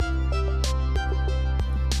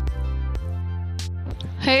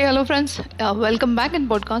Hey, hello friends. Welcome back in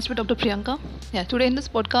podcast with Dr. Priyanka. Today in this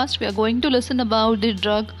podcast we are going to listen about the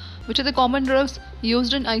drug, which are the common drugs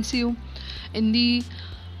used in ICU in the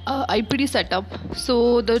IPD setup.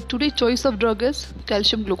 So the today choice of drug is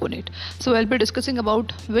calcium gluconate. So I'll be discussing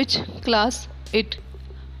about which class it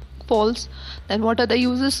falls, then what are the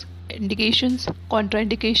uses, indications,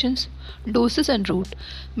 contraindications, doses and route,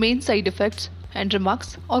 main side effects, and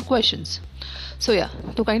remarks or questions.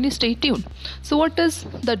 So kindly stay tuned. So what is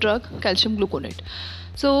the drug calcium gluconate?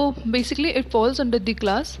 So basically it falls under the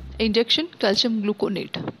class injection calcium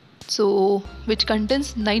gluconate. So which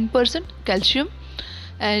contains 9% calcium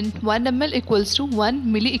and 1 ml equals to 1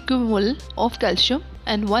 milliequimol of calcium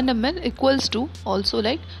and 1 ml equals to also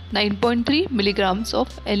like 9.3 milligrams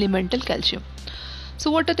of elemental calcium. So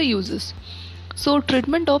what are the uses? So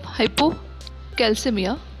treatment of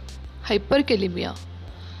hypocalcemia, hyperkalemia.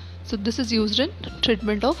 So this is used in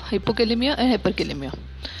treatment of hypokalemia and hyperkalemia.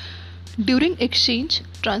 During exchange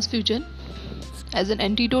transfusion as an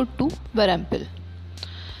antidote to Varampil.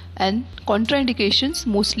 And contraindications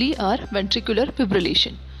mostly are ventricular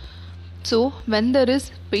fibrillation. So when there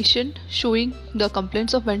is patient showing the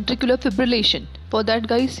complaints of ventricular fibrillation, for that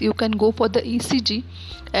guys you can go for the ECG,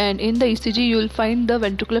 and in the ECG you will find the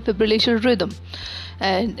ventricular fibrillation rhythm,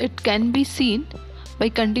 and it can be seen by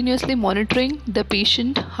continuously monitoring the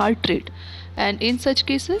patient heart rate, and in such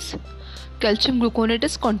cases calcium gluconate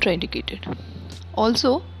is contraindicated.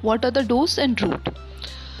 Also, what are the dose and route?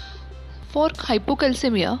 For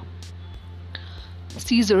hypocalcemia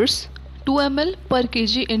seizures, 2 ml per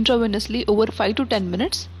kg intravenously over 5 to 10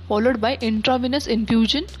 minutes, followed by intravenous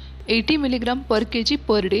infusion 80 mg per kg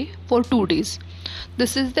per day for 2 days.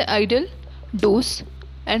 This is the ideal dose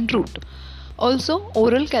and route. Also,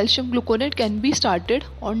 oral calcium gluconate can be started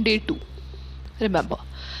on day 2. Remember.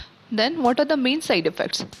 Then, what are the main side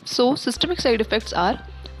effects? So, systemic side effects are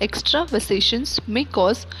extravasations may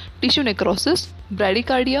cause tissue necrosis,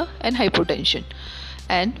 bradycardia, and hypotension.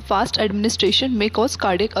 And fast administration may cause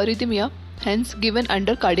cardiac arrhythmia, hence given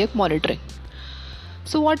under cardiac monitoring.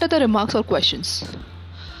 So, what are the remarks or questions?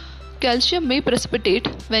 Calcium may precipitate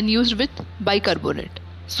when used with bicarbonate.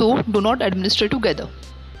 So, do not administer together.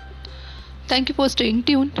 Thank you for staying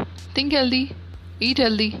tuned. Think healthy, eat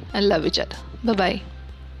healthy, and love each other. Bye bye.